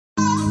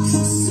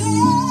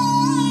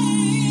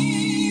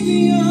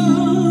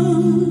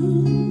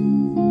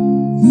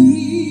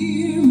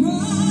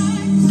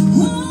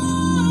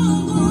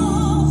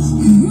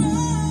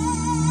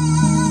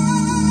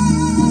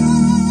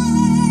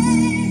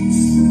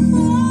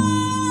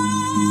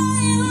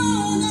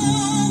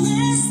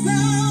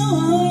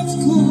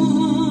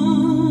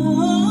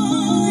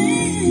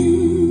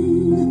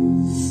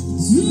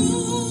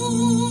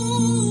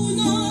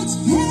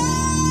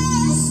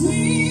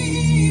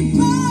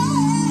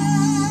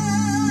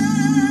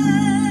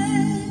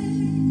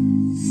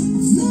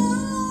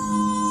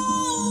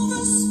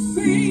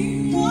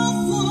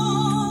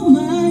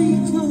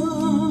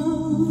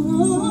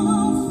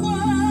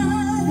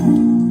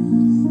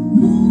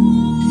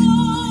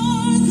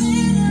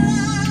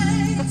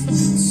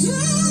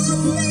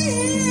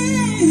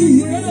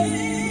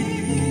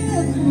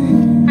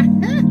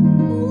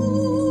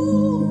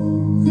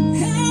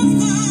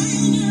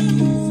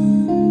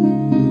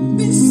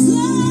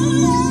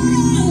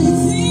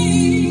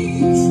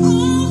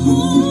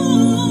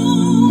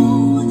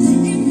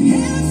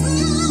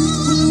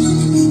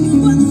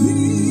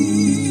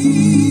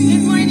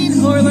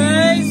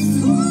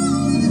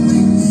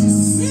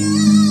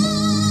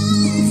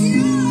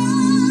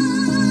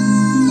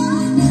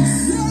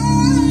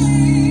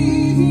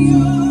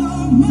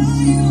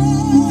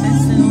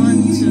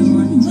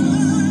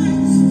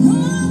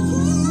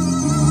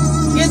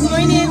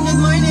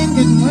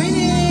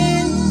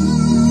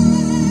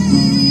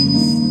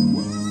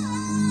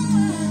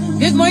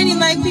Good morning,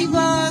 my people.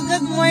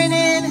 Good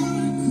morning.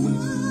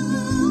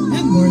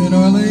 Good morning,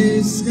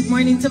 Orleans. Good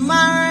morning,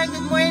 Tamara.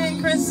 Good morning,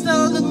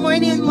 Crystal. Good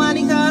morning,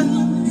 Monica.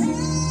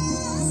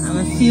 I'm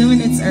a few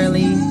minutes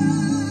early.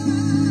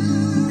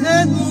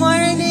 Good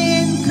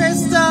morning,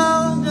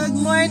 Crystal. Good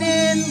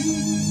morning,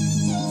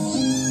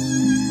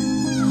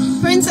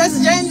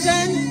 Princess Jen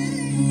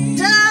Jen.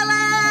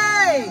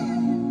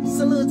 Darling!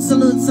 Salute,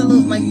 salute,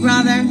 salute, my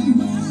brother.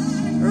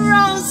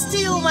 Rose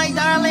Steele, my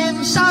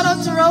darling. Shout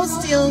out to Rose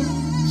Steele.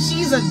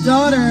 She's a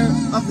daughter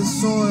of the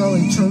soil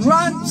in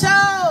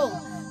Toronto.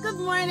 Good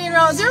morning,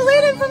 Rose. You're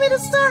waiting for me to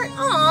start.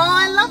 Oh,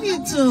 I love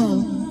you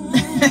too.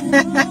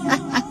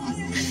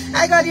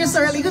 I got here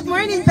so early. Good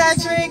morning,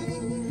 Patrick.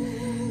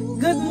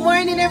 Good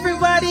morning,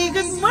 everybody.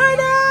 Good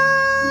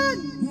morning.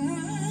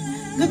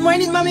 Good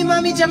morning,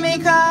 Mommy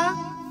Jamaica.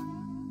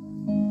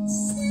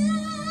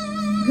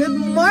 Good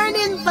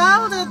morning,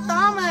 Valda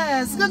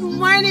Thomas. Good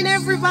morning,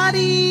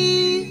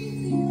 everybody.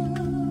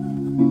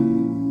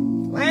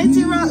 Why aren't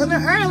you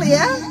early,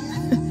 eh?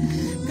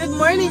 Good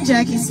morning,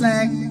 Jackie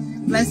Slack.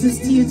 Blessings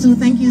to you too.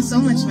 Thank you so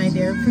much, my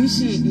dear.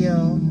 Appreciate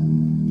you.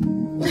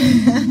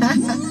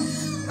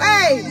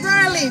 Hey,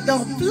 Darlie,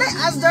 don't play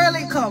as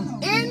Darlie come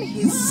in.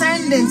 He's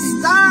sending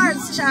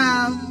stars,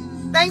 child.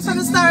 Thanks for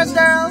the stars,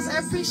 girls. I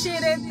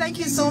appreciate it. Thank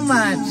you so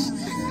much.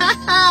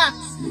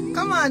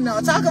 Come on now,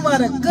 talk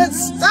about a good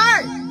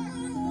start.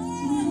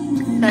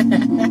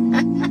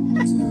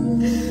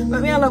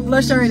 Let me have a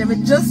blush already. We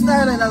just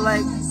started. I'm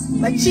like,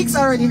 my cheeks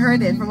already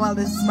hurting from all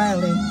this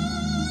smiling.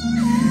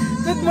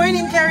 Good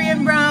morning, Carrie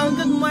Ann Brown.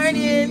 Good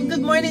morning.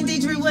 Good morning,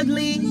 Deidre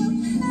Woodley.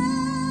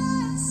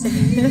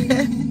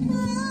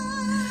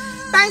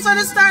 Thanks for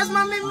the stars,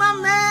 mommy.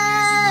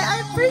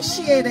 I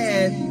appreciate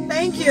it.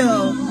 Thank you.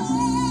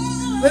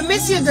 We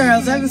miss you,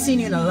 girls. I haven't seen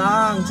you in a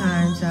long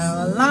time,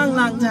 child. A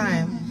long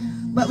time.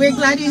 But we're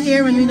glad you're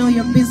here, and we know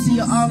you're busy.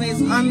 You're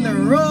always on the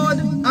road,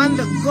 on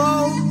the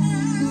go.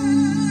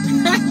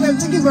 We have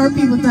to give our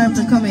people time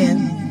to come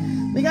in.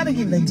 We got to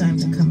give them time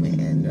to come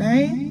in,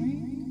 right?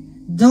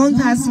 Don't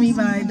pass me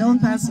by. Don't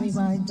pass me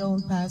by.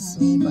 Don't pass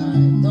me by.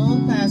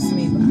 Don't pass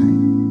me by.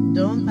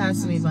 Don't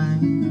pass me by.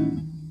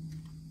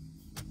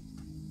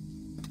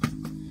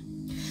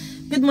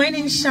 Good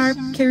morning, Sharp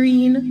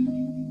Karine.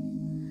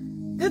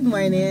 Good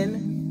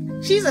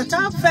morning. She's a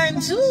top fan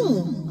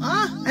too.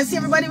 Ah, I see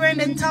everybody wearing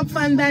the top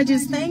fan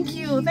badges. Thank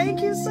you. Thank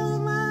you so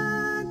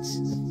much.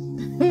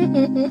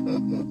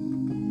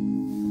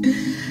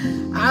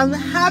 I'm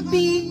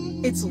happy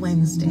it's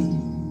Wednesday.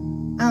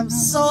 I'm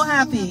so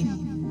happy.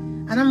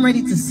 And I'm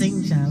ready to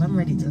sing, child. I'm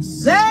ready to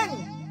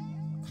sing.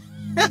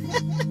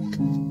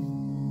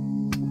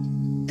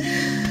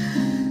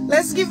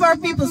 Let's give our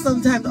people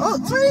some time. Oh,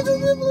 22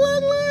 people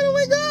online. Oh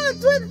my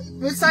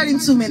God. We'll start in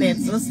 2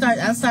 minutes.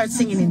 I'll start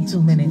singing in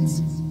 2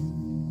 minutes.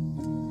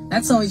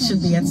 That's how it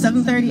should be. At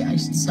 7:30, I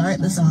should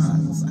start the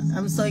songs.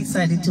 I'm so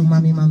excited too,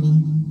 Mommy.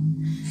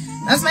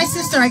 That's my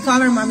sister. I call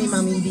her Mommy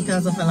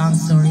because of a long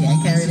story. I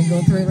can't really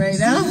go through it right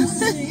now.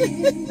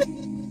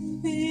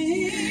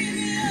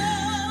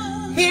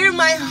 Hear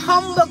my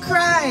humble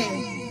cry.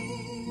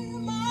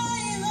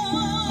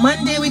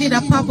 Monday we did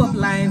a pop-up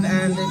live,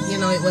 and you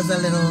know it was a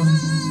little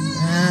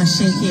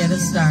shaky at the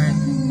start.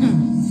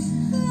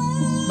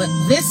 But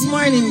this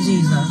morning,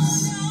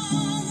 Jesus,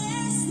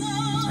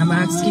 I'm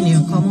asking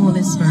you, come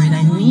Holy Spirit,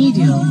 I need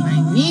you.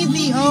 I need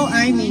thee, oh,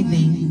 I need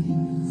thee.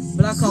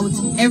 Block out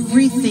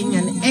everything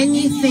and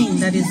anything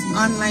that is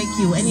unlike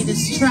you, any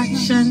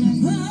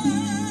distraction,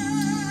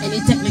 any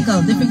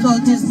technical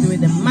difficulties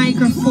with the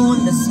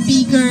microphone, the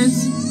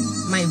speakers,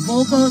 my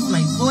vocals,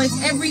 my voice,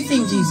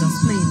 everything, Jesus,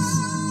 please.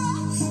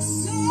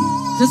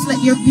 Just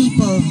let your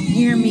people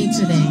hear me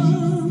today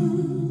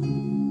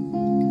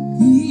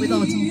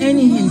without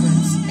any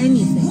hindrance,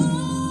 anything.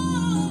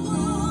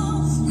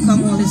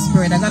 Come, Holy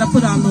Spirit. I gotta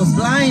put on those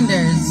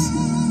blinders.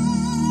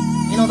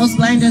 You know, those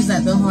blinders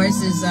that the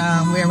horses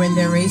wear when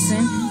they're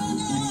racing?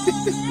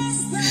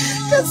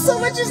 Because so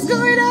much is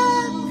going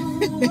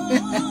on.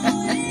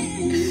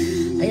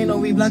 And you know,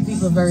 we black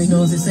people are very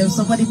nosy. So if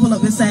somebody pull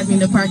up beside me in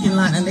the parking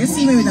lot and they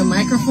see me with a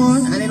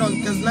microphone, and they don't,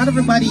 because not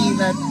everybody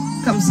that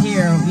comes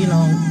here, you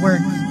know,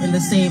 work in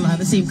the same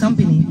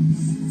company.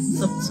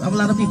 So a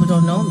lot of people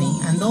don't know me.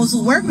 And those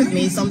who work with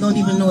me, some don't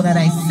even know that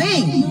I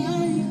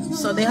sing.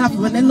 So they have,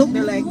 when they look,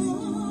 they're like,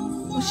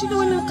 what's she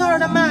doing in the car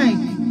with a mic?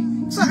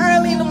 So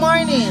early in the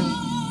morning.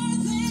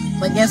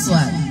 But guess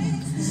what?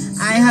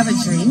 I have a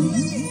dream.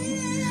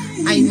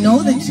 I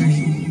know the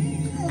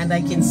dream. And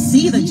I can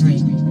see the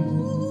dream.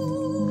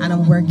 And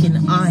I'm working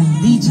on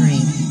the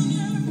dream.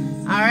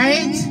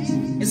 Alright?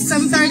 It's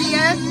 7:30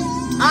 yet?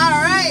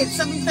 Alright,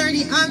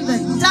 7:30 on the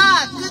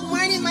dot. Good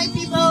morning, my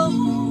people.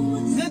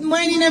 Good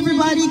morning,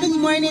 everybody. Good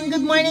morning,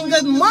 good morning,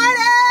 good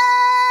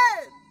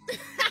morning.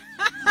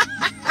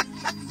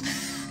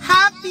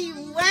 Happy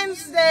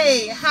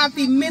Wednesday.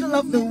 Happy middle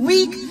of the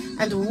week.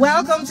 And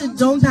welcome to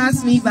Don't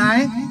Pass Me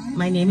By.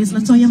 My name is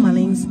Latoya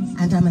Mullings,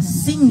 and I'm a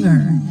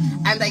singer.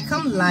 And I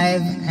come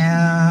live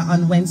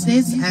on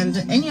Wednesdays and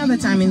any other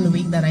time in the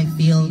week that I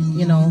feel,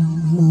 you know,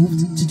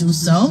 moved to do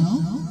so.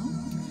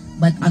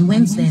 But on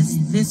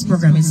Wednesdays, this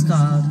program is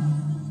called,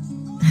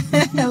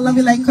 I love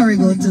you like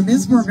Corrigo too,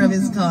 this program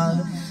is called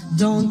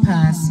Don't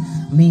Pass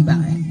Me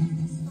By.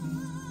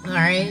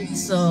 Alright,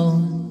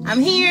 so I'm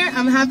here,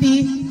 I'm happy,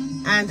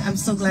 and I'm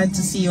so glad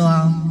to see you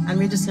all. And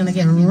we're just gonna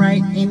get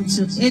right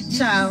into it,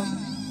 child.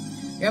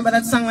 Remember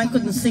that song I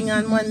couldn't sing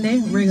on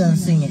Monday? We're gonna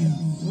sing it.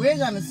 We're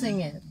gonna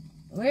sing it.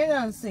 We're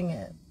gonna sing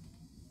it.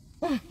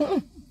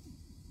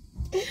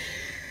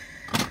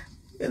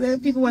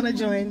 People wanna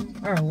join,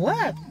 or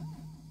what?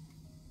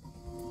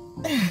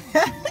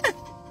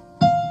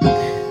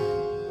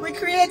 We're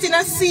creating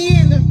a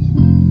scene,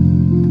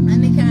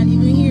 and they can't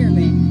even hear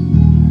me.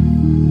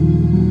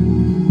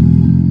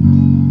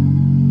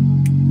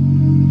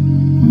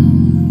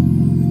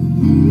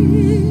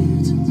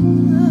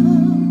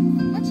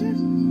 Watch it.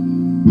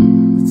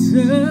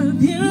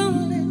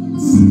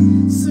 Turbulence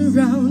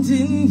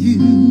surrounding you.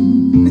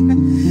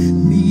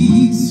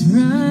 These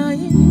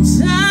trying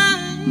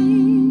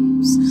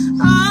times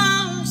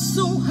are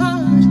so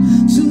hard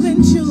to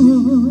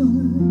endure.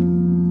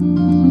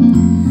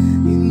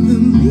 In the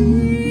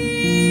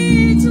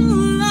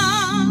middle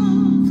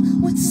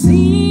of what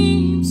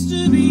seems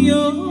to be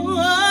your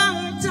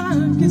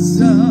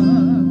darkest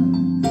hour,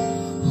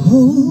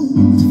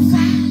 hold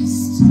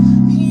fast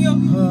your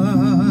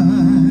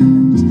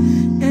heart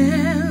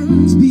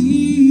and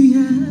be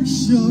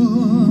assured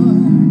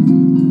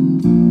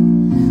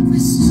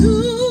this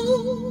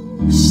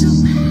too shall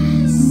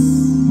pass,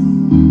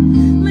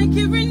 like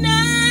every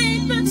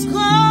night that's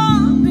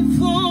come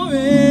before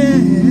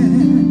it.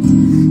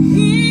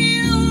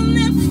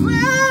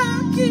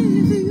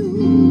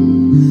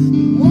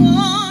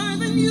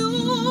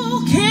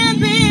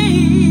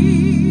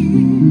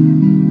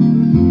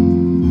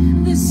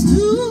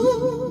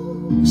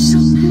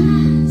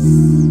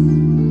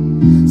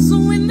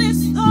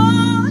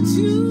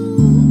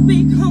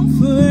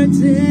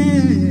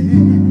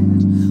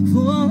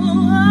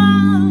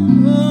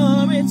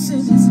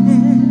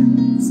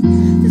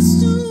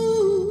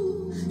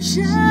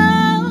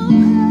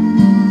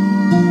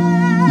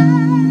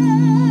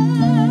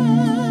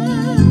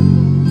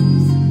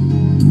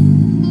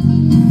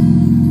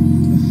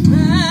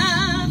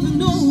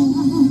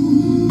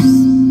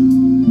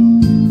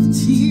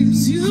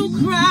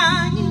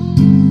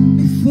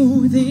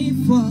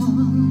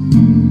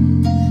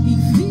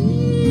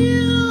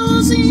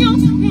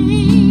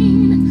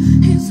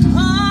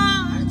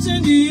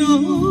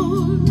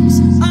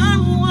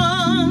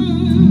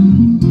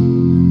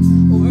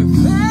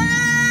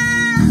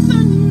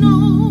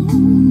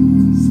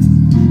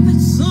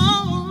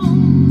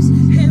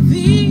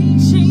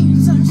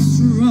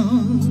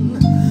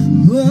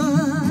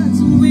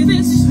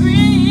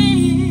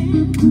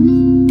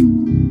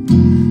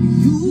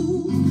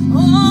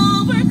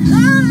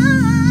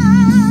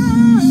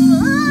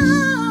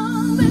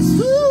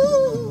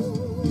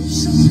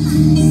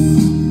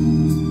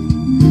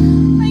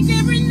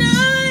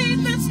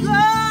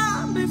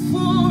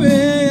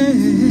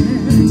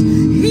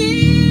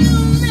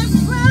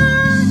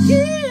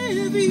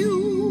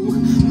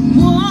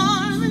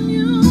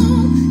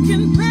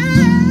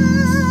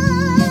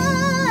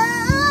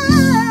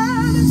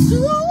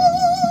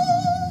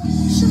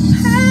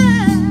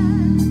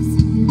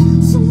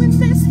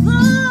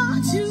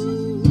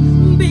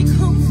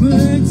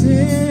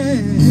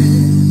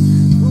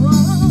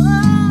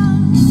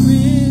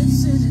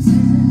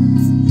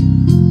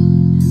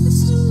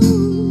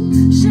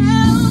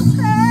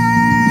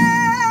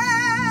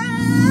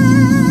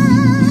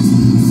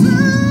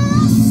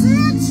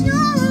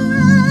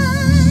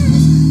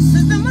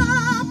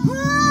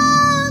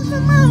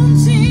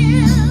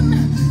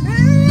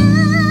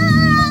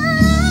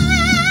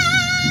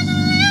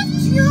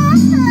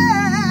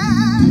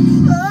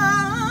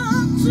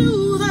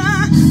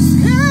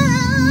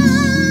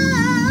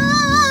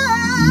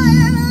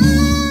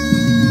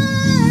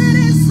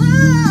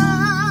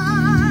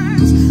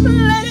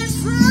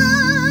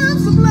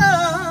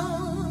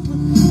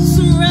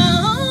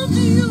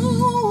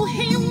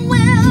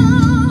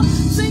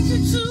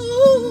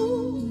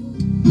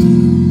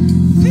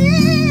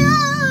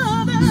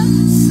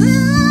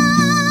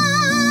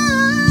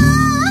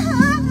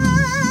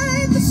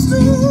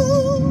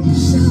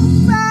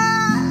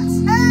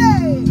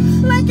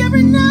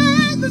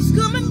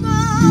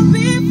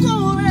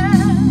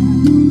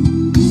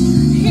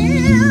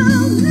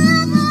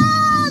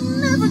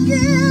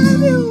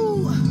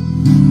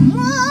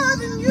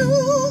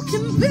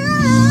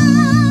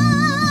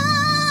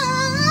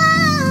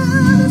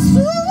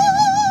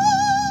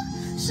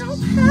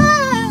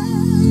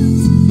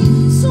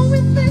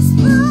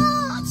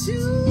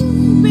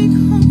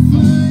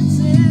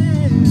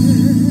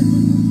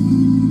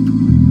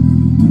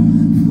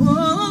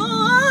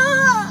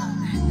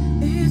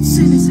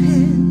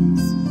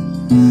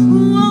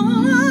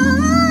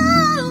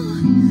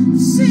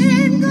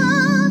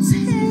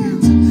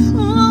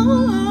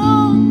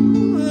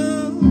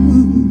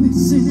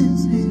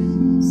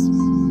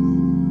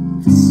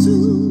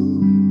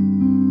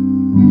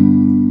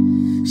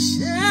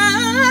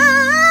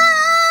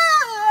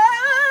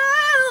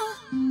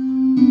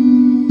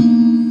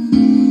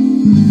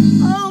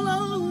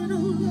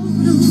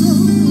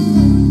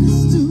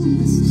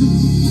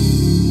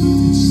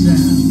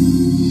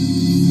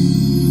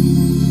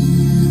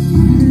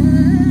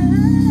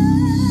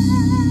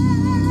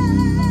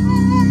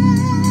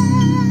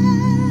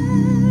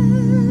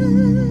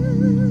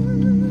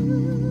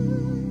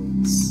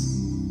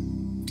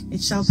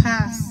 It shall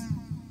pass.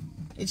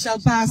 It shall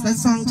pass. That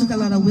song took a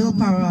lot of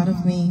willpower out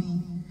of me.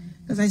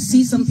 Because I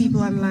see some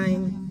people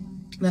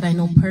online that I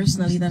know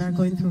personally that are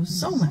going through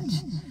so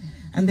much.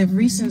 And they've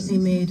recently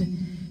made,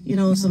 you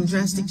know, some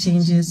drastic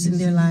changes in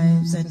their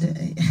lives.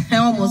 And I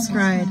almost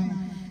cried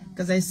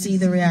because I see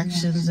the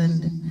reactions.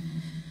 And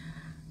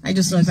I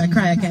just know if I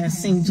cry, I can't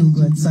sing too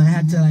good. So I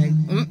had to like,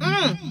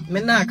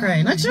 me not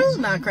cry. Not true,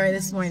 not cry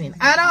this morning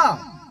at all.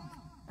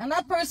 And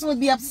that person would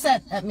be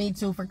upset at me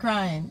too for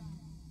crying.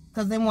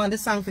 Because they want the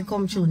song to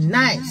come true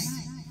nice.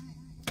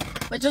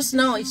 But just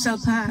know it shall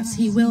pass.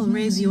 He will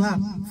raise you up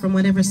from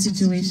whatever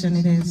situation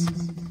it is.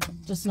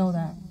 Just know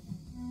that.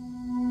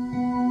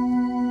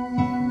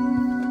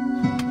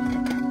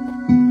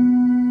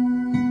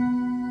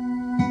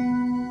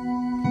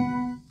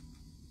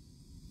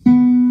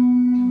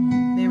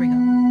 There we go.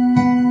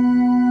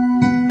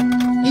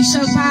 It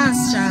shall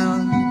pass,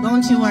 child.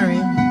 Don't you worry.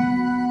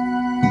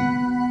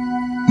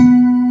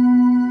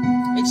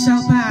 It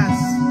shall pass.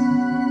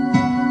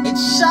 It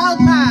shall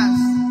pass.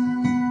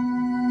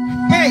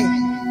 Hey,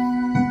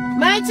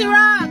 mighty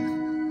rock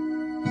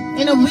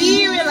in a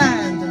weary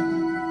land,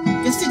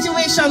 the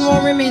situation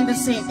won't remain the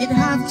same. It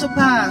have to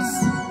pass.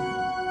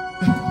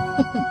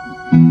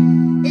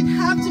 It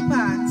have to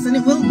pass, and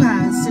it will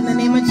pass in the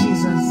name of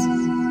Jesus.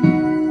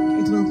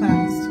 It will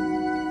pass.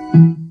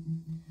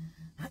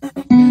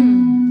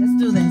 Let's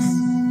do this.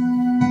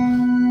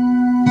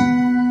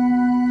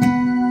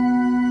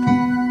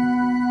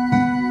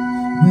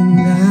 When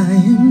I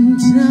am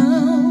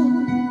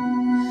down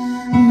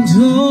and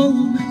oh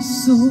my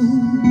soul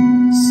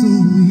so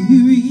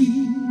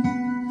weary,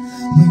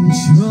 when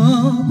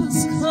troubles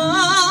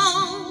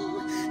come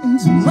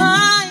and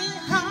my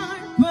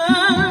heart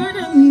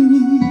burden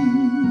me,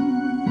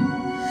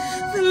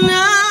 then I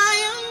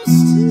am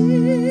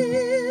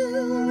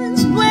still and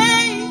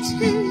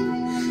waiting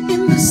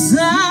in the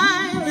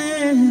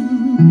silence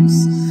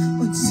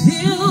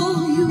until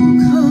you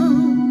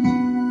come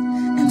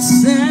and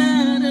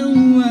stand a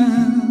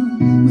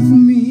while with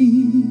me.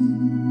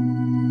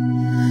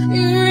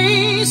 You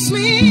raise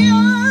me up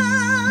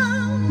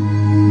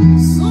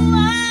so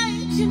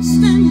I can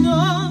stand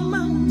on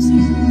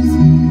mountains.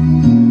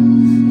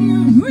 You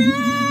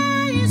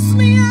raise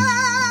me up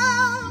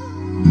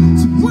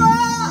to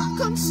walk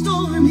on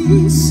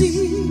stormy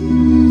seas.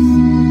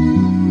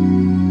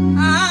 I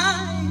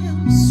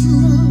am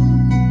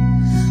strong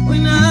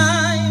when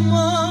I'm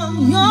on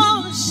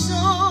your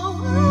shoulders.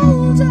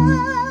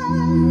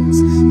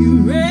 You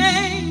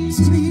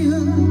raised me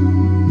up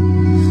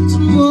to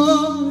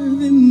more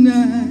than I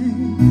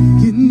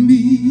can be.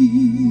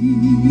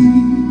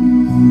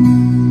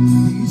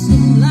 There's no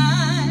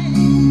life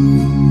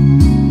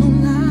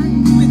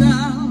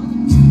without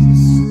a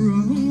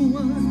strong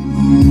one.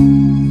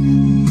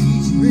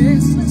 Each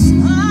restless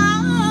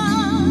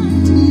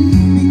heart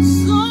beats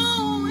so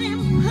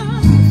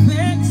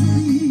imperfectly.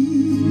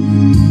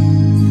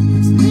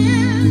 But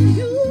then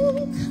you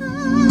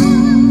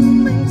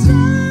come and I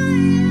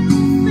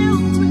am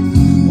filled with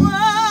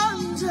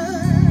wonder.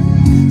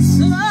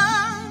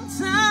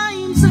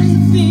 Sometimes I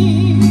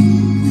think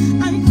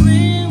I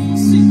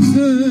glimpse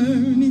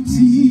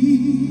eternity.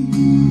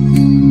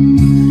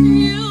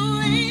 You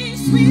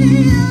raise me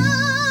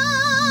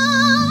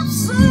up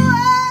so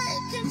I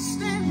can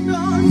stand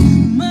on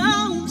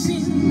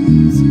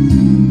mountains.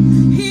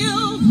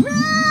 He'll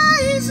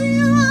raise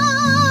you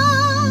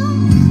up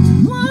to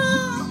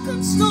walk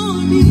on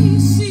stormy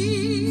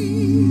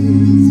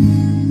seas.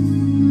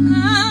 I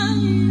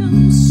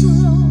am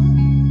strong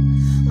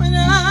when I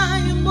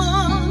am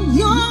on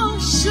your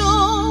shoulders.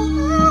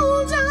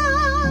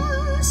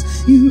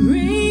 You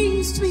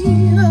raised me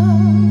up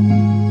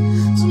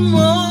to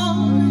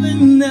more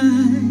than I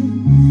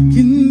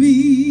can be.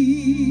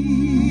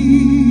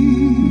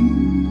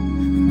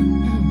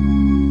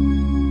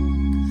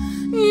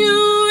 You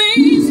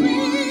raise me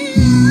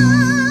up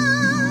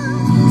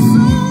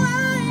so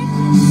I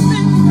can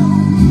stand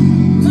on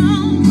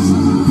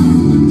mountains.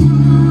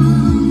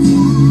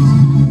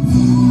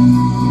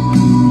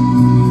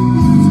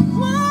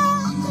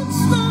 Walk on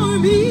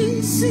stormy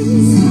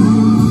seas.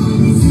 I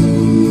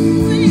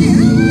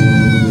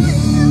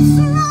am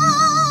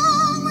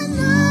strong when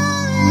I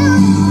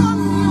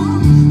am on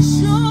your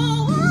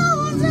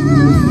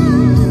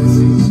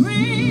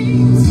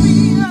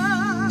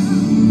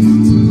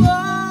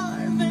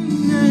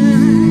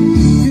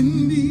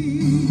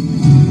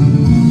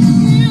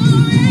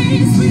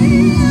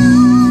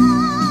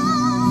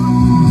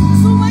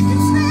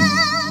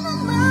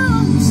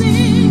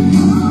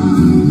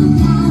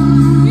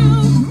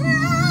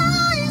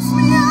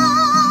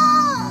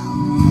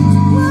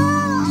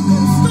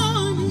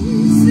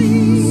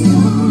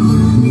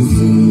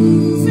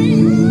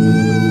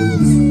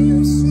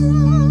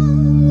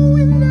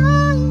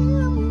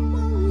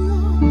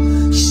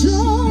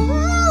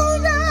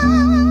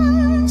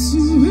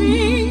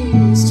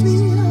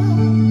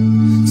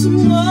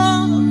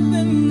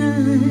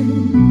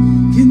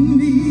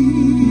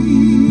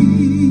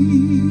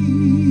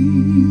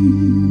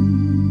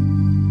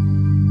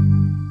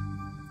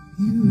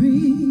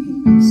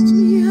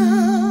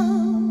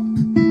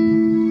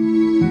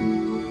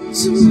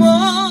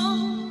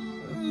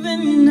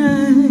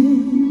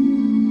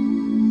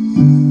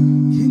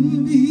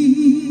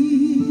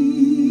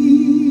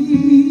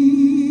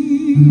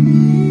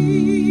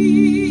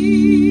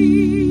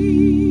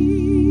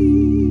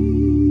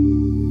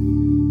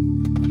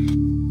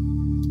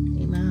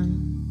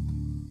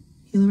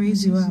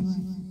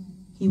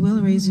He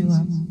will raise you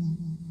up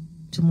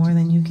to more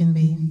than you can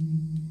be,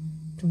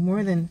 to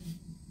more than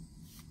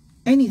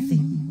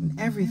anything and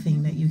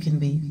everything that you can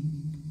be.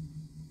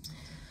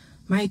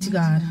 Mighty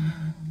God,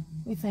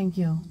 we thank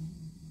you.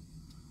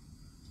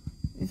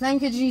 We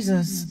thank you,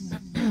 Jesus,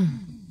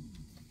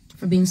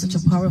 for being such a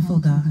powerful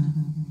God.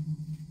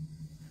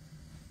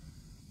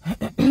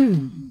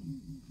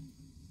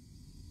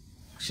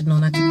 Should know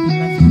not to clear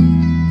my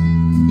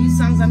throat. These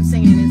songs I'm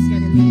singing is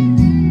getting me,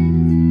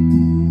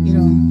 you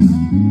know,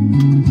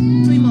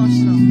 too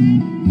emotional.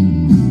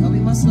 But we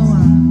must go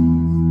on,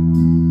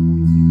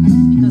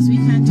 because we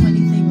can't do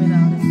anything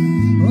without it.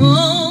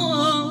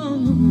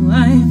 Oh,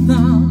 I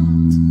thought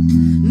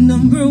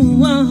number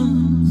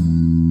one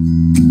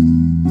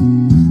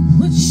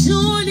would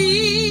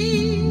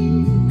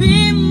surely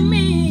be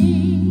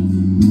me.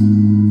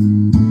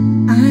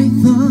 I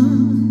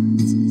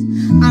thought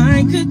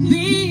I could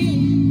be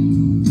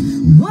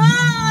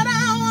what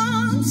I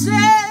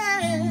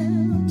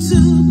wanted to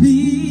be.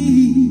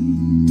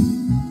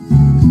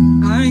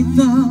 I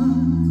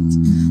thought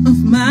of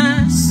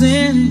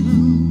myself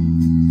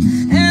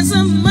as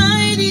a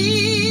mighty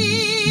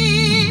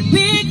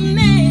big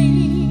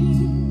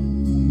name,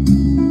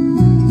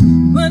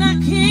 but I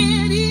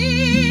can't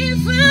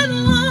even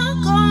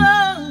walk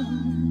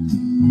alone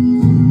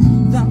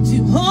without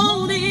you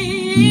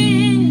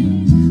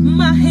holding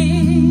my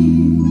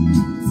hands.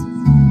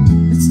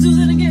 Let's do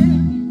that again.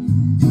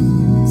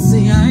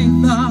 Say, I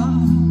thought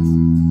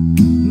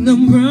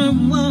number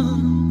one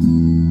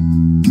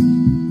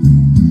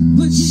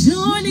would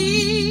surely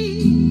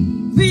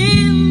be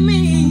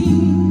me.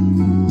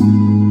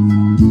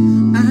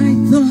 I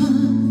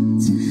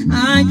thought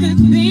I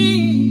could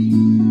be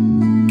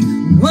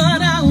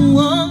what I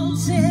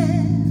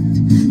wanted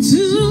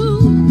to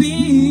be.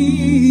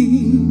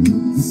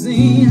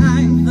 Say,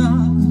 I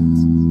thought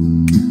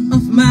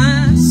of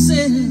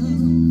myself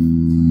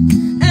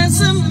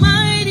as a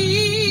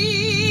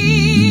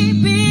mighty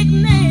big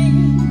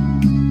name,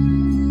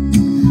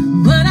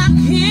 but I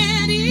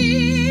can't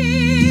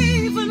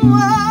even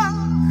walk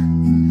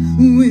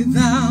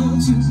without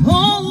you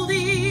holding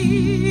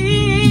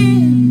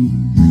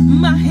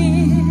my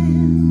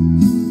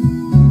hand.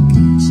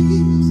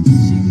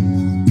 Jesus,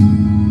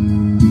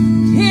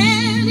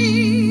 can't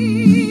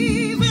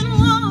even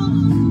walk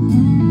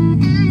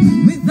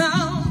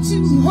without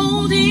you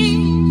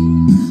holding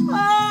my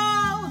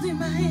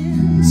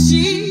hand.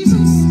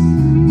 Jesus,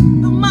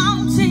 the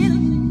mountain,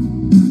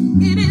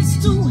 it is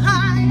too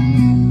high,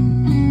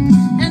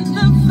 and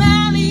the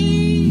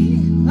valley,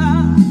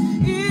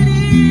 it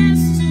is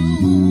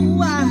too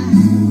wide.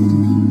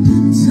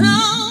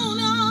 Down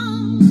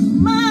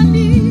on my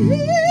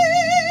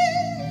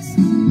knees,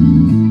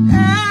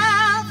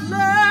 I've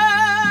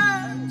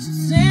learned to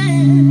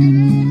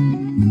stand.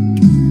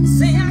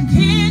 Say, I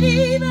can't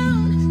even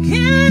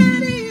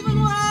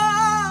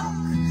walk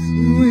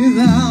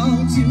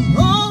without you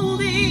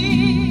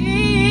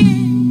holding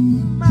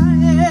my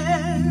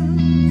hand.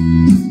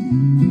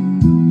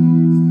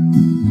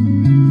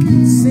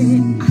 Say,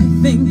 I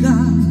thank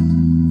God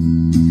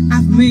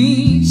I've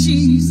made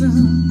Jesus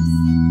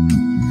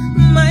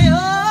my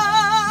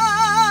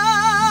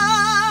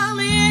all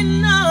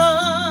in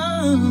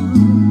all.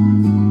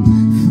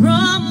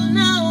 From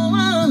now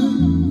on,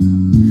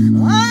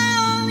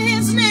 all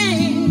his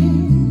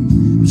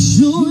name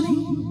surely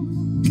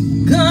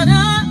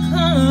gonna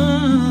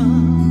come.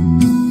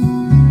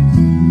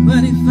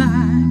 But if I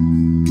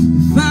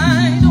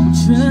don't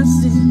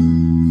trust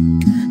him,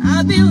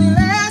 I'll be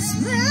less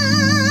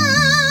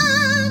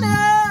than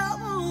a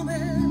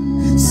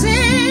woman.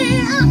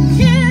 Say, I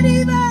can't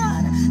even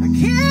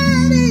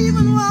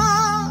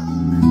walk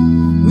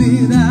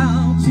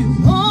without you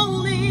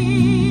holding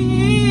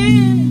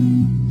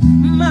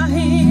my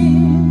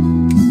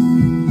hand.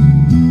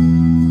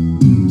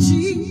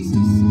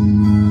 Jesus,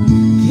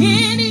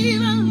 can't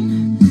even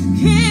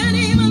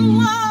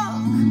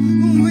walk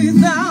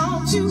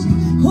without you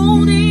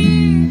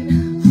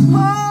holding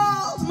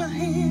my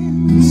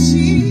hand.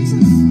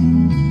 Jesus,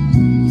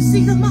 you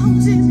see the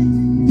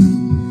mountain,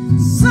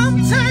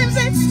 sometimes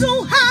it's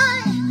too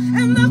high,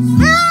 and the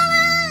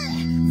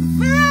valley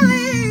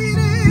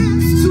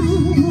is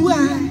too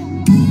wide.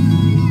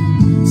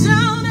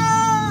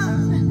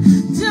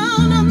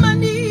 Down on my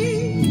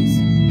knees,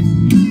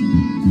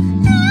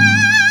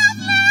 I've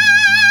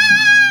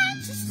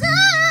learned to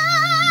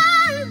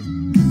stand.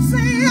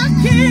 Say, I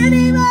can't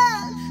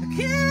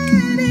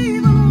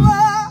even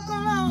walk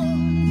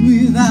alone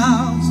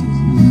without you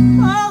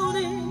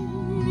holding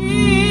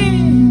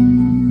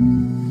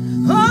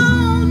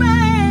old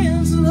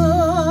man's love.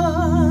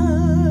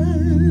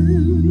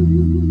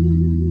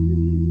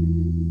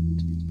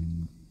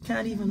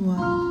 Can't even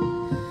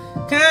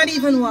walk. Can't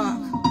even walk.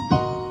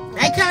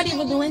 I can't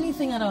even do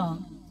anything at all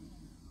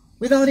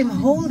without him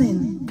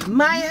holding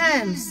my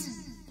hands.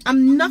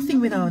 I'm nothing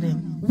without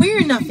him.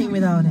 We're nothing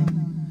without him.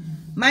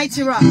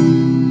 Mighty rock.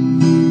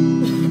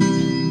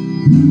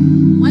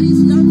 What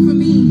he's done for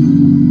me,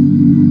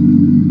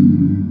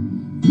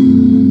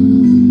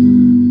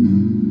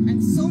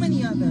 and so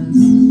many others,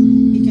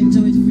 he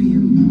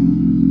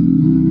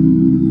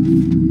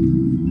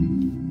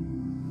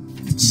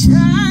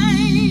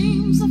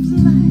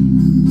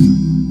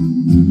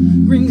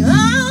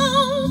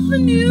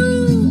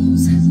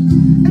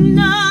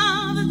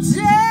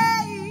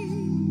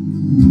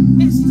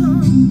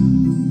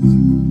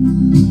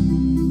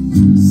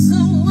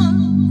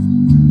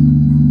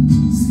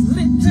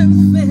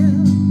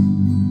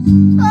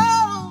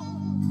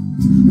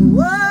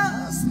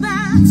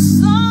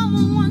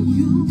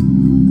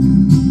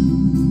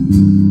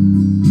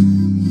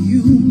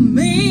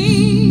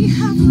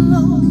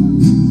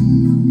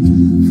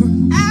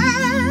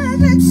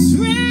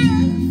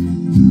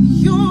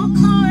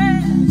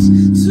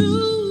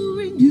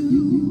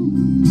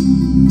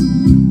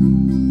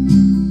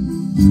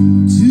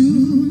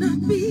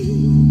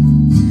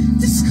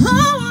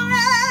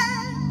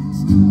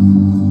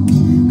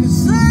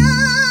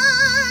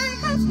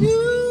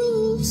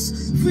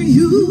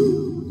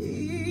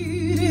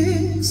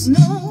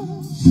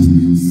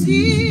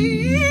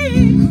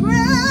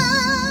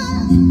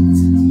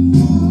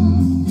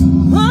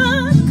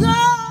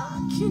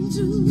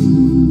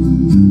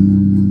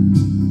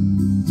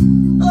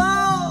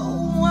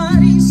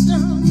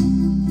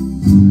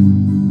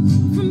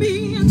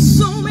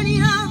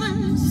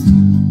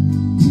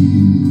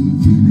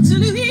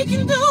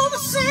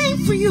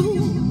for you.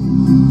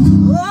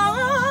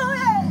 Oh,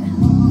 yeah.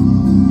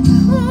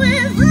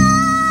 With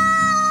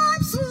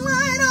arms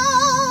wide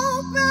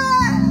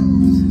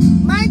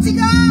open, mighty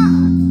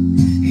God,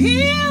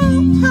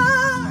 He'll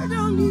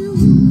pardon you.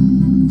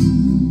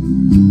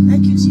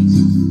 Thank you,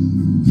 Jesus.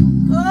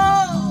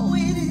 Oh,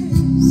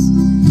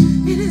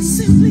 it is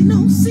simply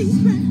no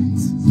secret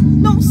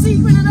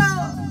at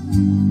all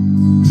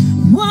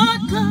what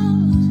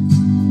God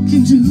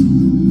can do.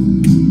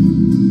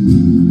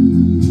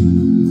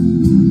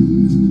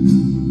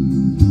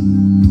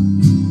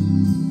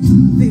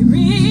 There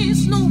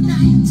is no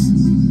night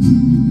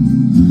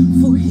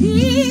for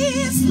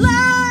His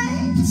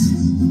light.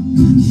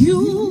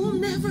 You'll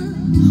never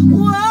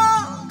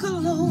walk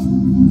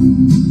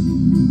alone.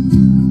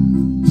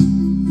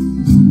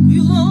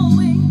 You'll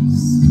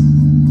always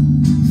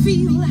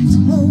feel at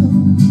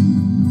home.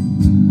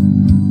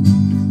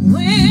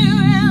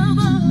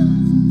 Wherever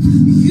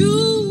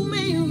you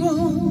may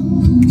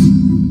roam,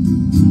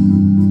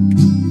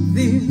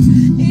 there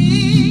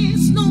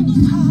is no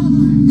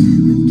power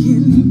that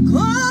can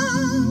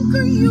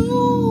conquer you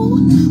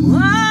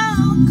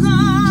while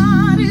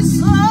God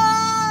is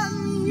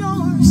on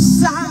your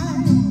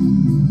side.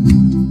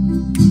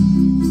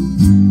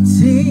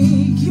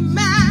 Take Him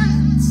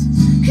at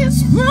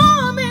His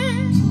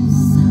promise.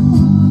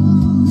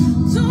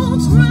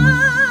 Don't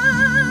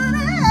run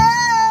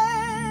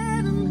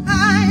ahead and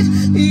hide.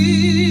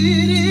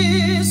 It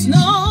is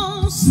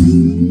no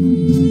secret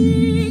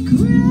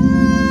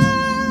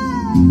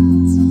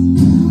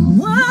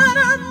what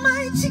our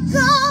mighty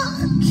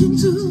God can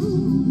do.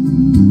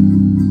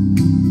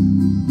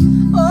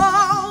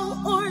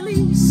 Oh, or at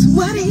least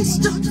what He's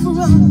done for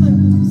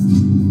others.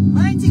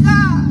 Mighty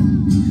God,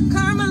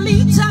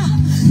 Carmelita,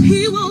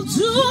 He will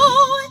do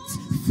it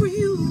for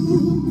you.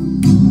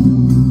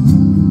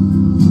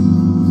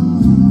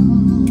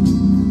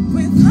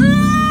 With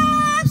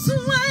arms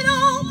wide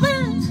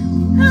open,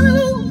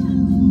 hallelujah.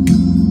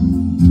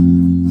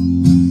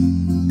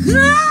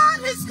 God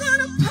is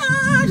gonna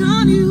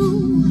pardon you,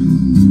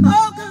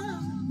 oh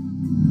God,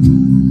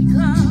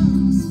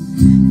 because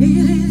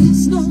it is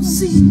no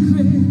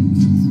secret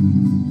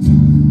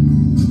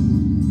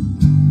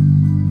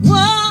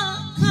what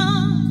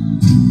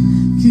God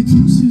can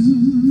do.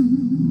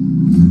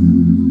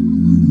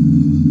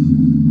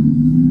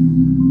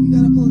 We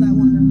gotta pull that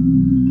one out.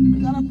 We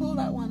gotta pull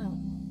that one out.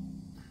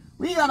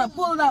 We gotta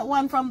pull that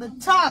one from the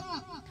top,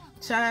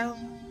 child.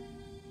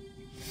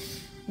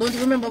 Don't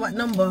remember what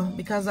number,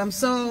 because I'm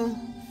so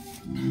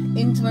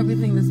into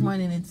everything this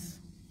morning.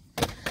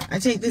 I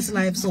take this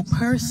life so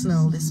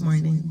personal this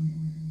morning,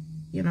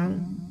 you know,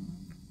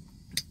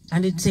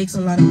 and it takes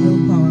a lot of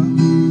willpower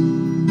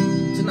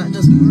to not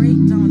just break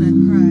down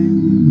and cry,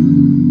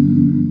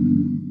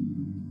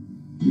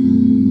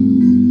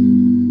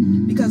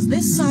 because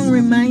this song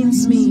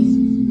reminds me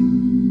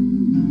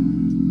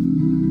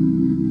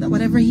that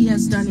whatever He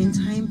has done in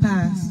time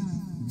past,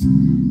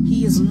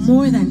 He is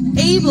more than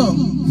able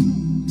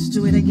to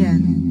do it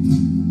again.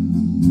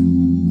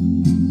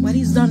 What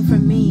He's done for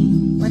me,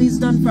 what He's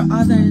done for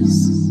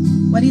others,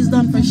 what He's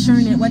done for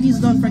Shernette, what He's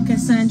done for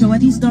Cassandra,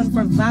 what He's done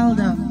for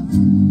Valda,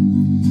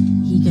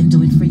 He can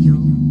do it for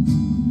you.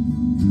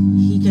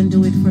 He can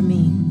do it for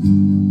me.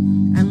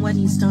 And what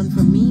He's done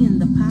for me in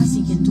the past,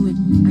 He can do it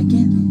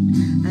again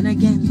and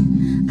again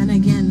and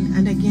again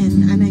and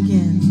again and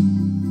again.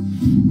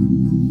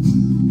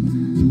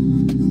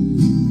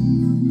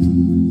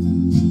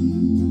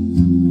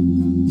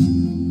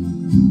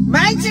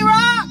 Mighty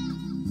rock,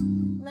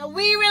 now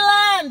weary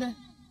land,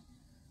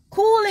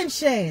 cool and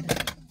shade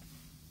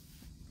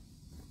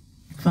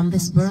from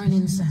this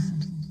burning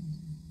sand.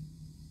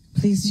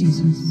 Please,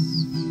 Jesus.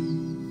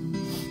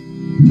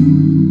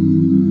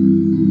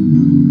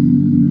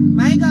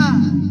 My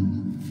God.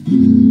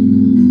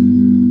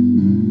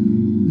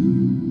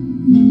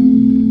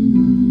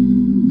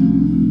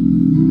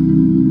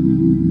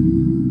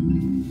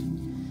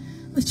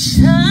 The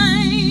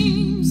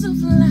chimes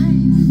of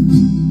life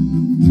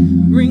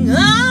ring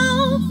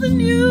out the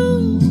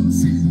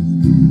news.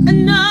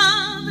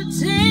 Another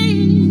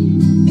day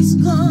is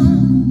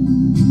gone.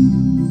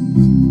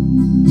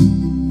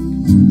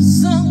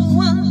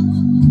 Someone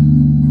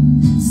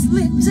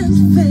slipped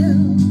and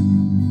fell.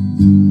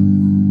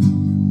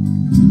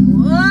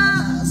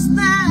 Was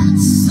that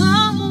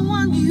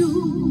someone you?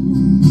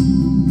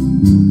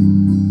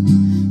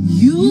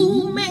 You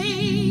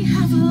may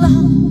have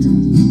loved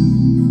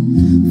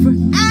for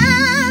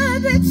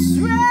added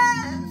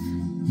strength,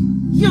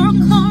 your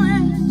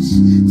courage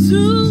to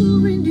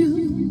renew.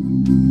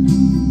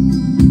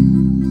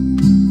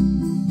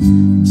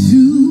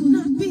 Do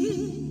not be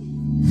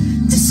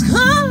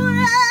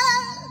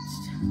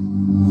discouraged.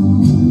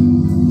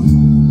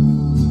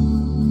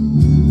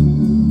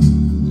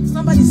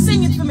 Somebody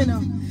sing it for me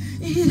now.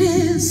 It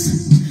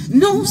is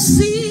no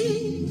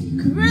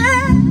secret,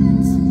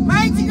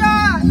 mighty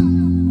God,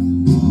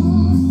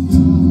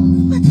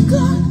 what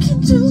God can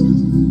do.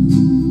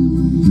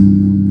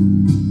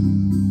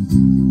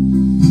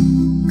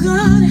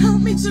 God,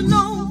 help me to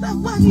know that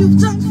what You've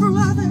done for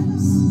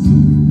others,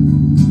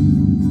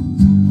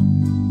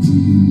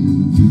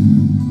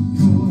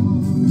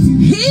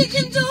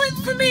 do it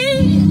for me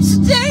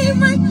today,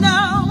 right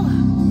now,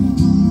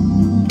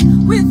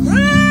 with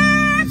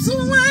arms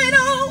wide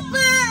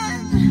open.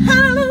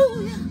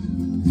 Hallelujah.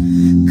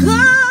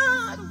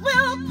 God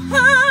will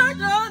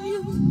pardon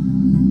you.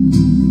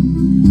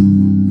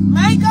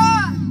 My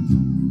God,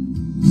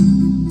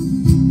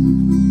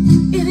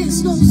 it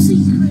is no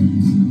secret.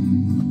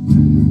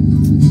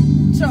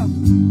 So,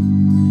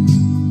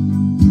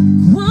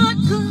 what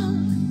God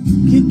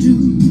can do.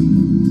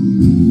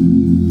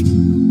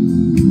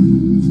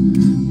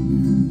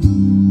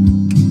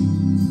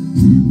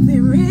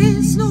 There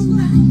is no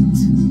light,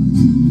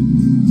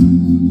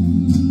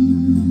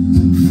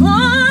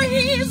 for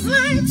His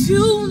light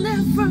you'll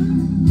never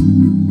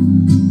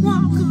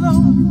walk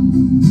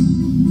alone.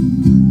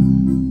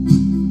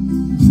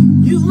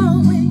 You'll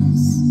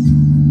always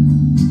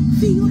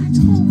feel at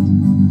home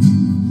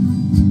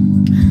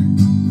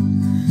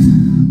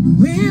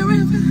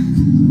wherever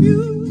you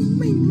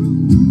may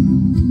roam.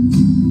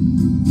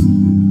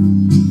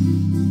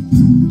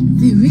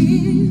 There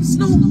is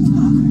no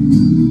heart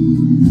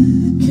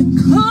can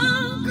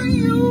conquer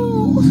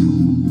you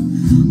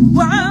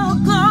while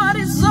God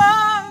is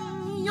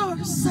on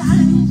your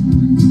side.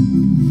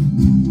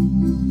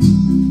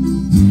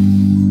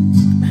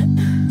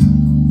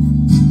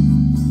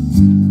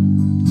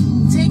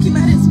 Take Him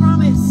at His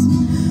promise.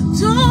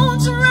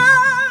 Don't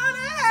run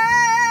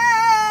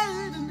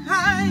ahead and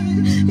hide.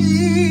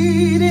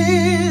 It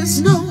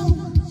is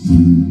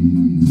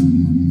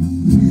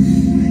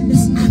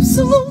it's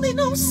absolutely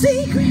no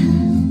secret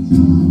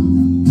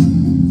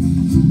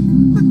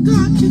what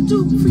God can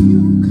do for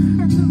you,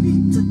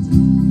 Carmelita.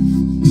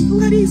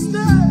 What He's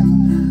done.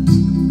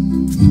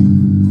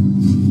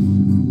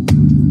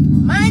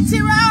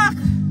 Mighty rock.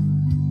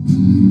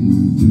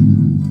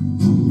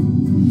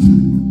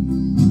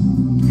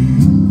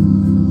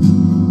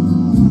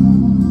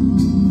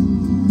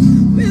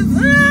 With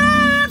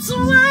arms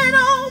wide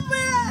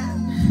open,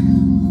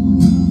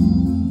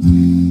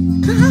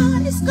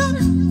 God is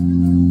gonna,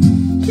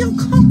 He'll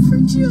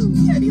comfort you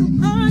and He'll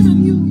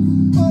pardon you.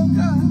 Oh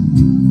God,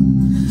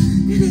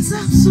 it is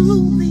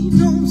absolutely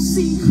no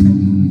secret.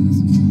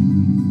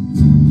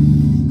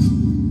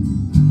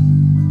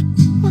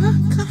 Oh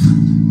God,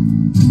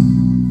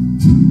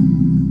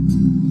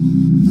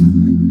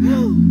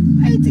 oh,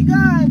 mighty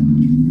God.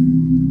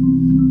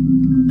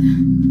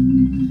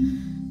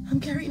 I'm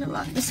carrying a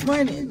lot this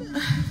morning.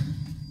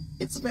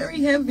 It's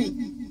very heavy.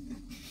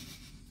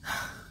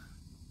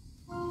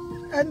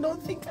 I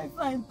don't think I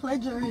find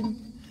pleasure in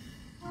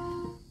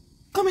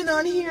coming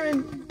on here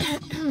and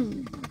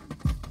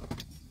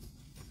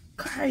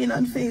crying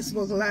on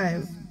Facebook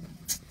Live.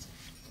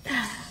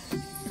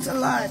 It's a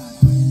lot.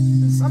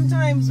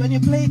 Sometimes when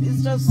your plate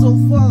is just so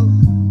full,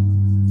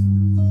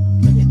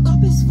 when your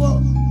cup is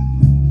full,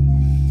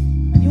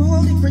 and you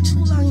hold it for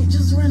too long, it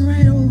just runs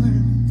right over.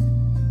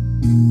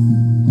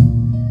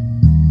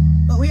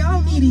 But we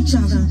all need each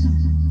other.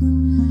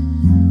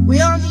 We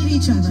all need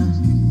each other.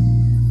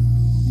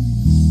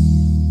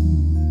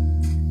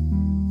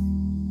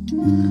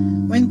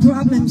 When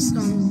problems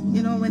come,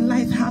 you know, when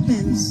life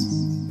happens,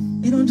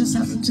 it don't just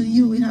happen to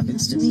you, it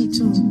happens to me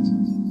too.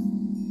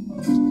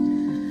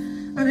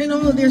 And I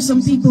know there's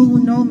some people who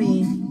know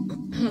me,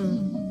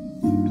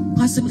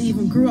 possibly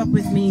even grew up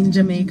with me in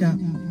Jamaica.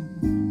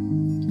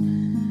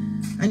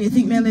 And you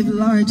think me I live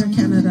large in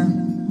Canada.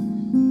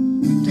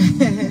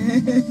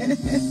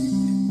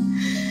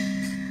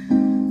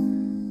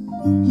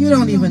 You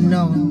don't even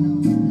know.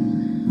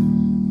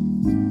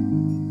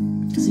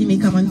 See me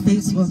come on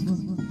Facebook,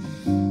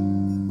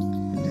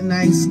 the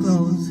nice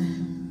clothes.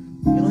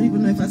 You don't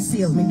even know if I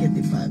sale me get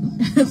the fun.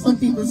 Some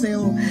people say,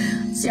 oh,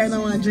 see, I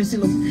don't want to dress,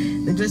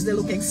 the dress they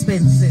look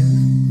expensive.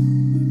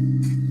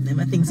 Them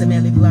I think some I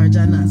live large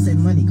and not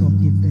send money come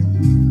give them.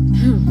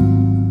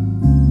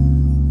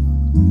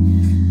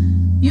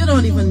 You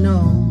don't even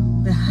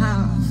know the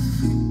half.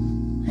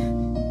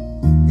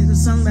 There's a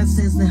song that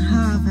says the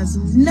half has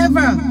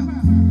never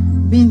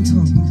been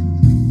told.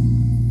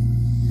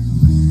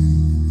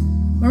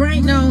 But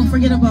right now,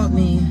 forget about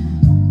me.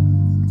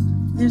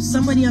 There's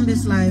somebody on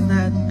this live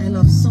that I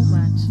love so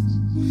much.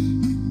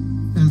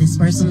 And this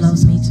person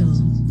loves me too.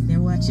 They're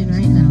watching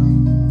right now.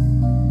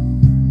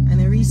 And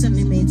they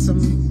recently made some,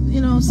 you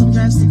know, some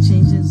drastic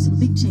changes, some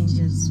big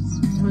changes.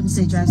 I wouldn't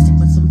say drastic,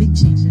 but some big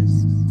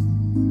changes.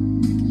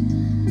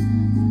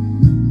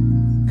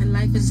 And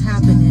life is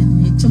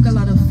happening. It took a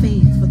lot of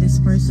faith for this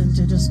person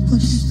to just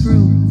push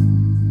through,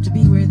 to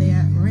be where they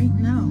are right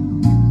now.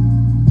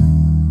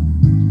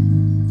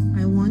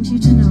 I want you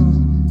to know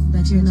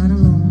that you're not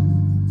alone.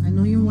 I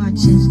know you're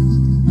watching.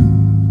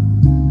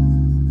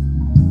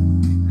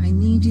 I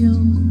need you.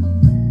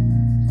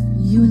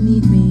 You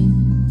need me.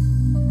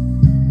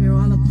 We're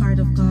all a part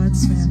of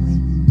God's family.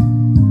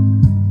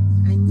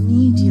 I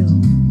need you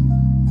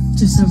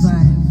to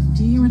survive.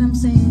 Do you hear what I'm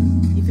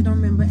saying? If you don't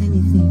remember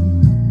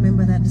anything,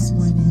 remember that this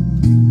morning.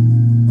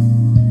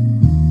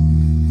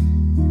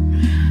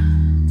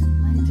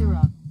 Mighty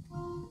rock.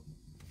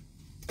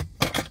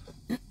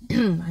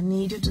 I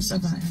need you to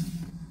survive.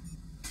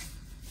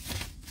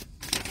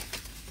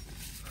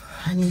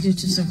 I need you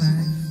to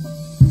survive.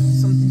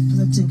 Something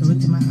that thing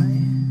went in my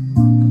eye.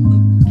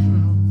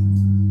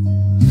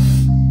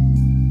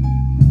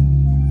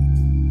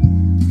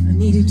 I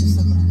need you to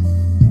survive.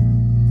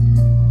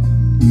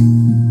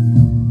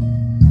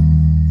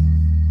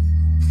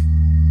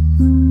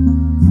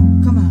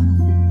 Come on.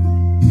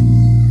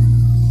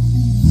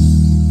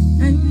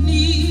 I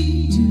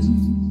need you.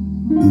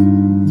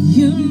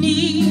 You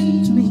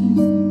need me.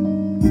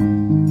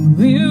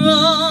 We're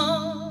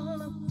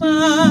all a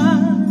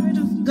part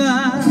of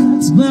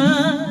God's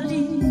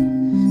body.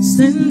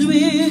 Stand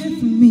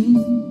with me.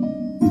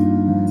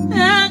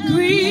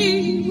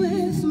 Agree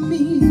with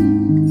me.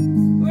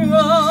 We're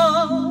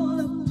all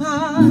a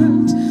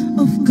part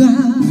of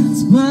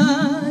God's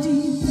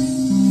body.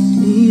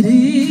 It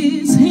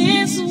is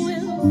His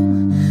will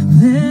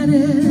that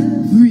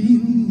every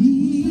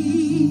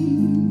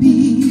need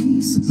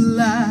be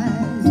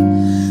supplied.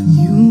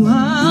 You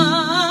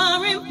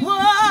are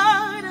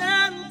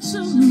important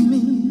to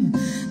me.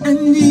 I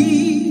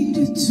need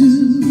you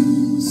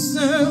to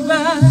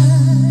survive.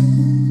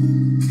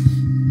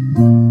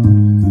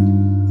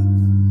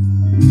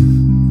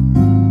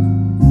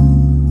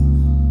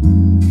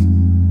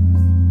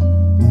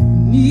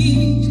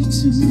 Need you to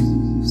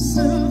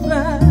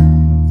survive.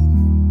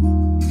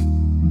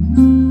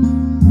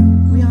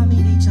 We all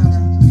need each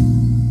other.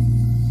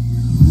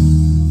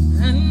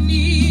 I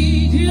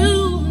need you.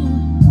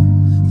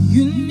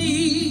 You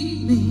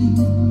need me.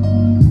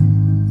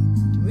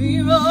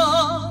 We're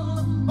all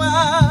a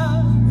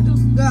part of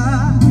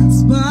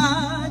God's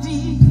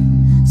body.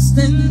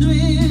 Stand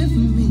with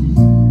me.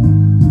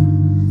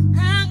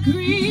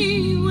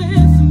 Agree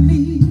with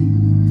me.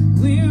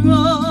 We're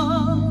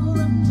all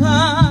a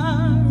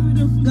part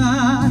of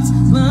God's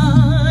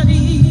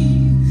body.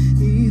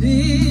 It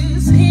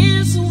is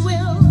His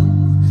will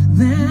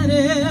that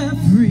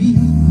every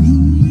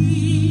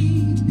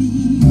need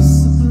be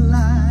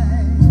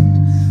supplied.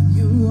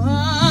 You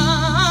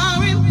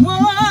are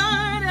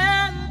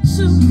important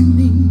to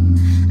me.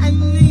 I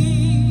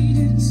need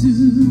you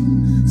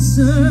to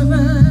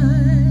survive.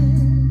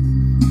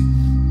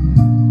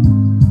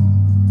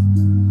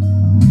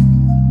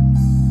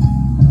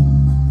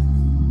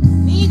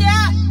 Need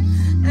that.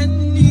 I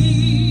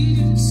need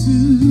you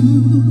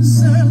to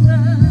survive.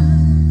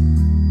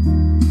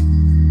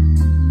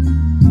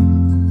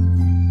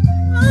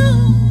 Oh,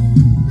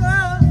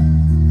 God,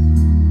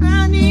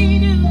 I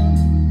need you.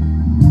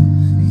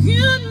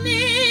 You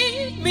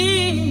need me.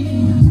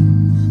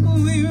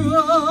 We're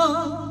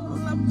all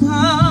a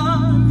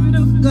part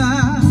of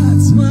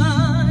God's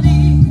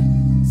body.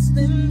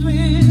 Stand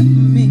with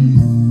me.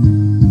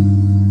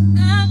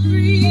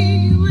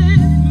 Agree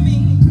with me.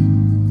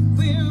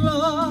 We're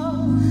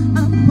all a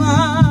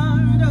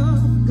part of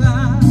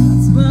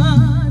God's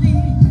body.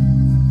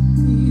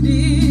 It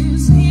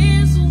is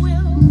His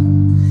will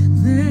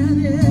that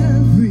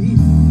every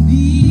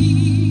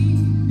need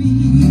be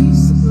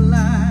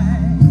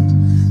supplied.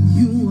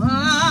 You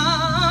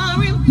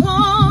are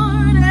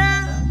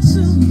important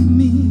to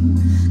me.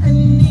 I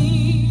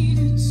need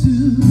you to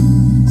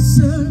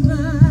survive.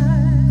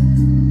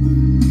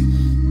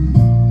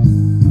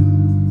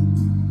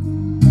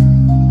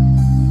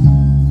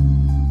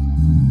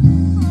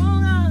 Oh,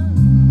 God.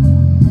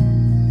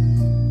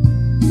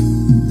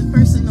 The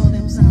person know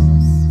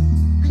themselves.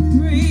 I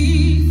pray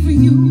for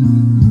you.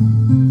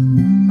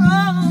 Oh,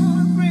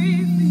 I pray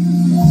for you.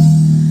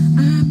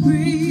 I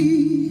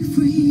pray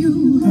for you.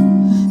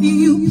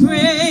 You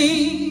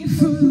pray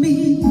for me.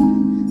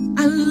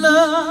 I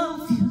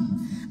love you.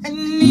 I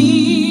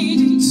need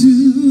you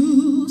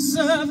to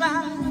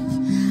survive.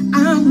 I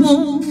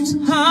won't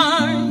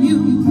harm you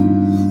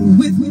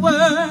with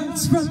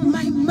words from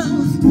my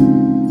mouth.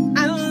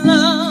 I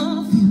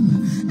love you.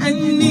 I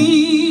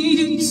need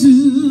you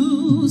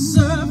to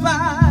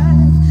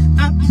survive.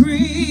 I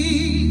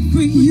pray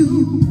for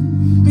you.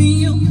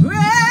 You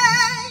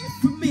pray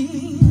for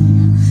me.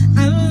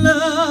 I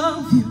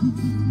love you.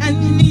 I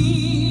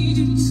need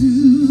you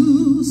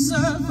to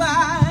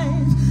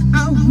survive.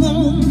 I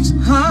won't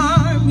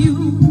harm you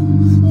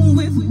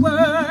with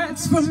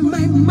words from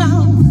my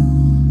mouth.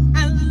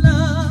 I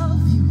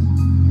love you.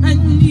 I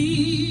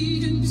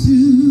need you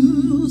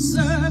to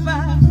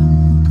survive.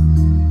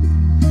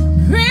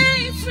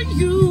 Pray for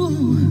you.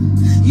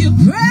 You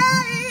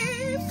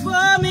pray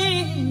for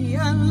me.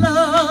 I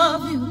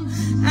love you.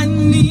 I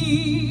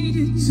need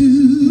you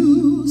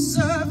to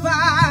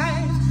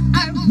survive.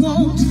 I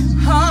won't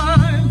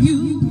harm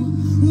you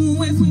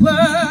with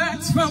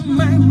words from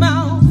my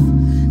mouth.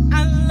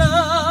 I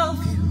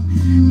love you.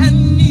 I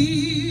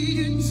need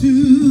you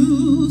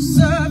to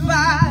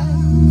survive.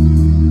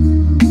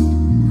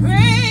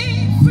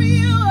 Pray for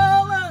you,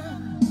 oh Lord.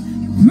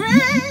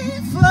 Pray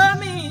for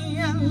me.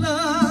 I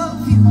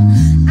love you.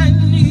 I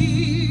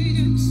need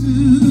you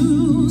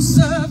to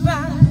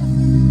survive.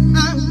 I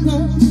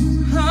won't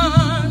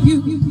harm you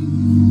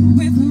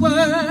with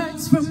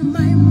words from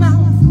my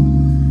mouth.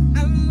 I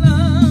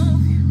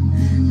love you.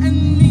 I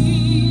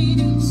need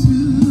you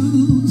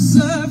to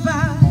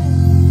survive.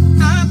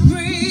 I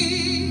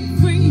pray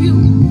for you.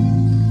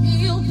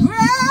 You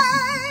pray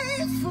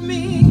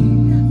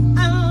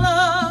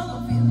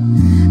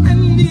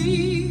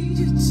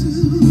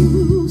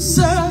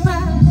survive.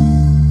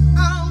 I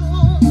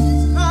won't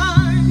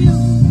harm you.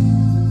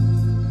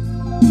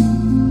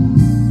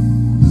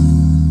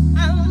 I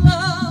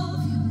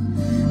love you.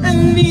 I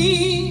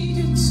need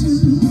you to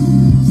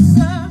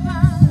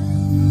survive.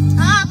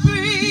 I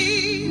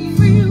pray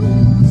for you.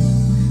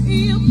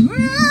 You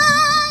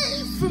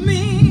pray for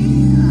me.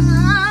 I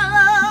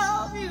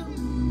love you.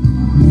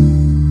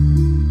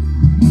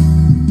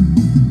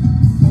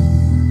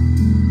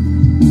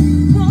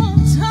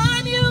 Won't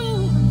harm you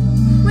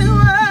with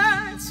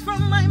words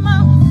from my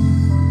mouth.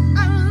 I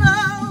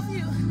love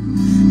you.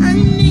 I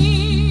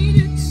need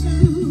you to.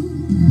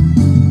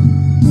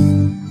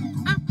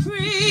 I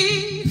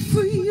pray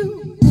for you.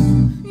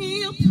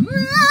 You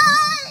pray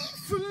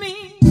for me.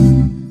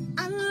 I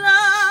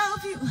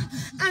love you.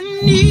 I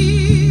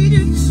need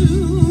you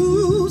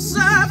to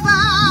survive.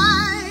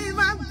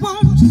 I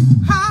won't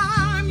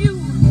harm you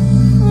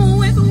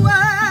with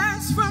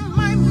words from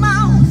my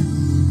mouth.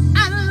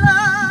 I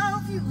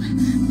love you.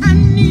 I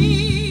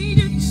need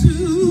you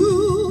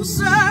to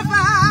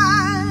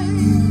survive.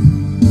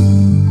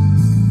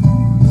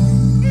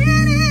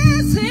 It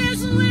is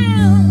His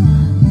will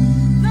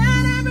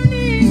that ever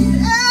need,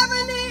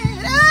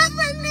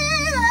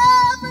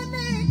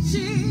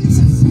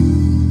 Jesus.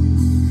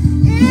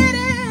 It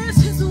is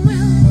His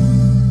will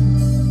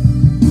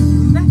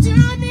that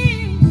your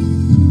need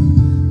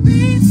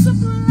be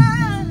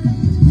supplied.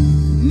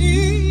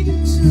 Need you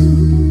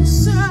to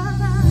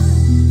survive.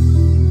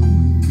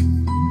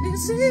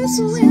 It's His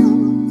will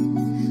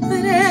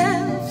that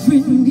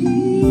every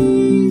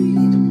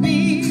need be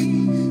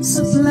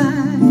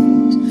supplied.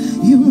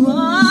 You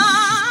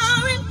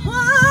are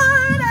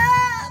important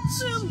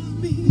to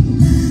me.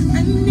 I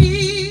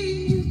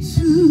need you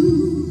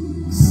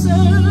to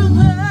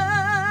survive.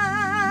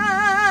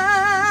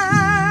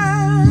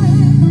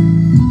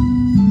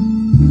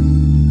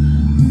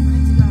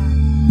 Mighty God.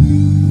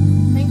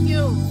 Thank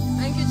you.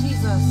 Thank you,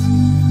 Jesus.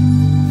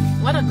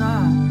 What a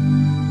God.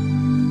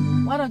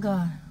 What a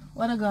God.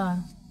 What a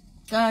God.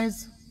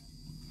 Guys,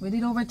 we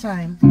did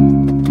overtime.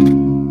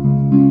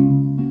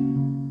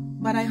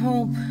 But I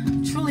hope,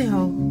 truly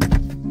hope,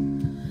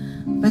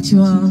 that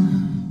you all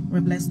were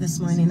blessed this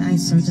morning. I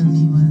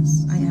certainly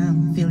was. I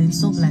am feeling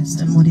so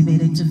blessed and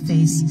motivated to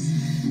face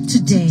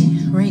today,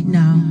 right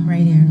now,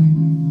 right here.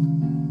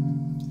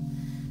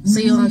 So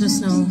you all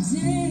just know,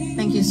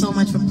 thank you so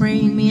much for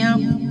praying me up.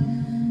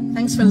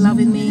 Thanks for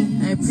loving me.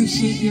 I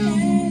appreciate you.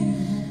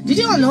 Did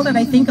you all know that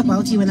I think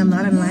about you when I'm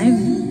not on live?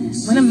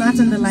 When I'm not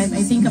on the live,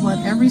 I think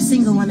about every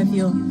single one of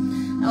you.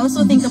 I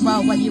also think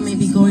about what you may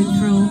be going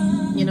through,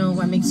 you know,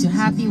 what makes you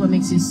happy, what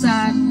makes you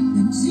sad.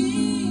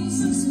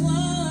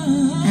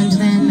 And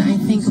then I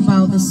think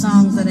about the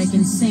songs that I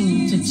can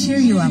sing to cheer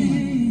you up.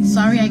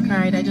 Sorry I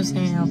cried, I just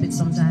can't help it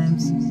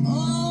sometimes.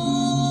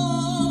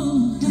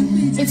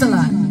 It's a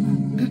lot.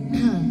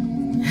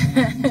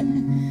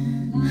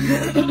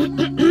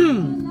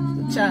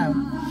 Child.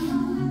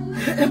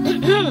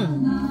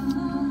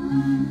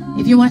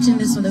 If you're watching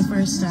this for the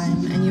first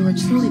time and you were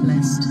truly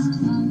blessed,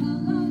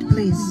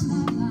 please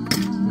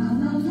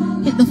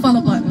hit the follow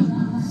button.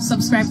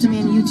 Subscribe to me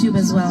on YouTube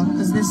as well,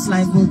 because this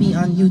live will be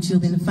on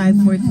YouTube in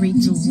 5, 4, 3,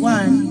 2,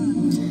 1.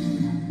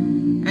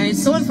 And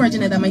it's so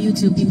unfortunate that my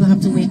YouTube people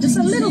have to wait just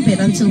a little bit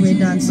until we're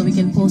done so we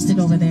can post it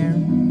over there.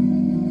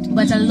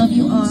 But I love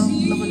you all.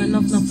 Love and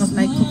enough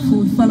like cook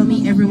food. Follow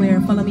me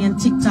everywhere. Follow me on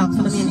TikTok.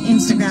 Follow me on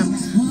Instagram.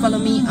 Follow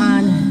me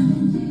on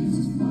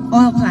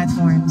all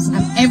platforms.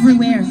 I'm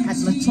everywhere at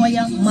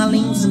Latoya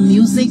Mullings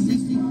Music.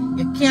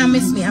 You can't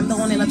miss me. I'm the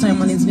only Latoya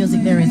Mullings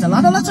Music there is. A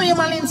lot of Latoya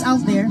Mullings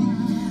out there,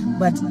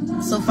 but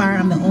so far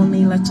I'm the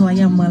only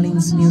Latoya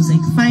Mullings Music.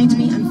 Find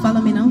me and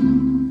follow me now.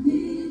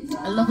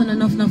 I love it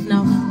enough.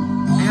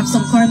 I have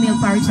some cornmeal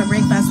porridge for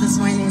breakfast this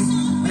morning.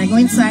 When I go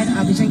inside,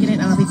 I'll be drinking it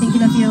and I'll be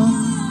thinking of you.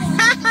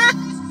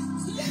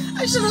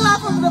 I should have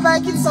laughed over the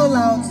mic, it's so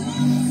loud.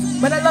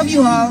 But I love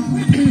you all.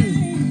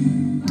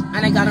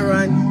 And I gotta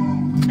run.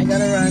 I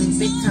gotta run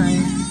big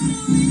time.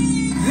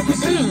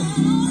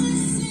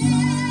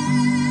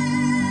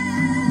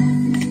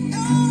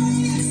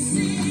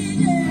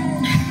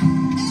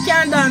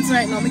 Can't dance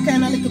right now, me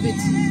kinda a little bit,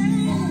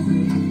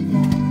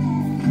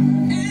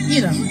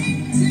 you know.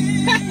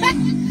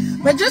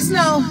 But just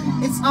know,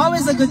 it's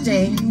always a good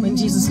day when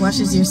Jesus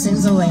washes your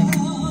sins away.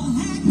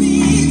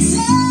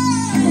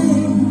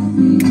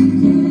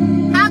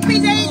 Happy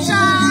day,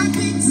 child.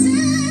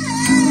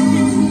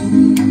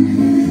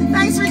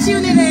 Thanks for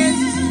tuning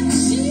in.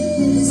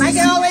 Like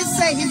I always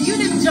say, if you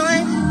didn't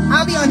join,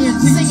 I'll be on here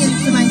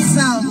singing to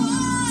myself.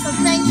 So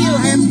thank you.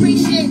 I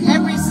appreciate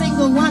every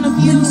single one of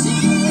you.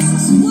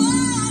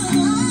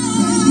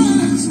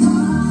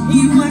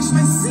 He washed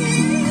my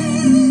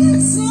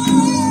sins away.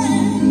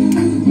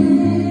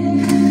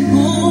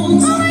 Oh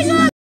my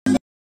God.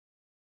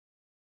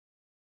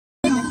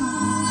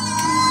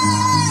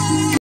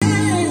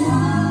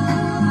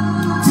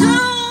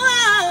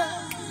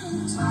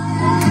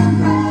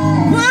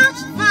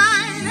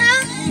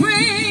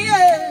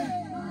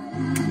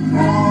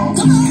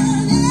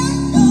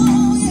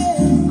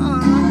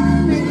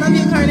 Love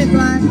you, Cardi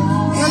Black.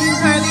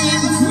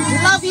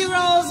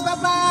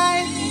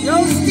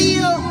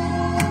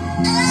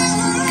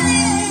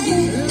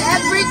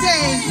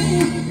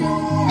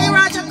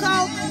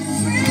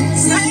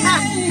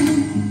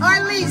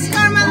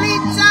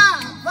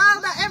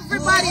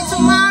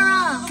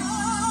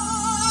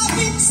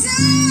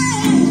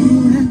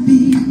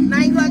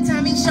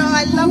 Shaw,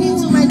 I love you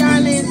too, my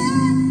darling.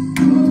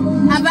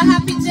 Have a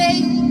happy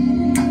day.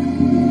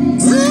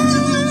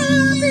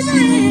 Happy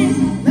day.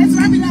 Let's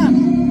wrap it up.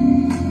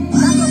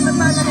 Wrap up the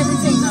band and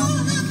everything now.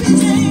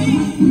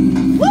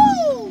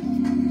 Woo!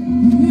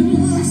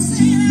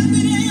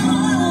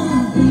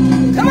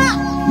 Come on.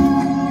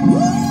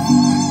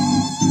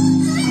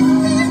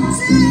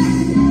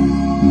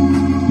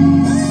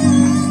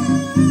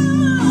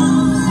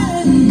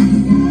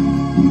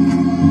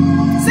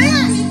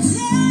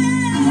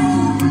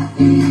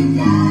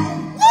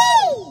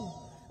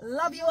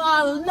 Love you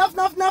all.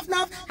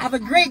 Enough. Have a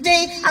great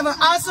day. Have an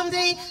awesome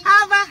day.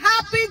 Have a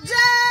happy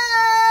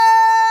day.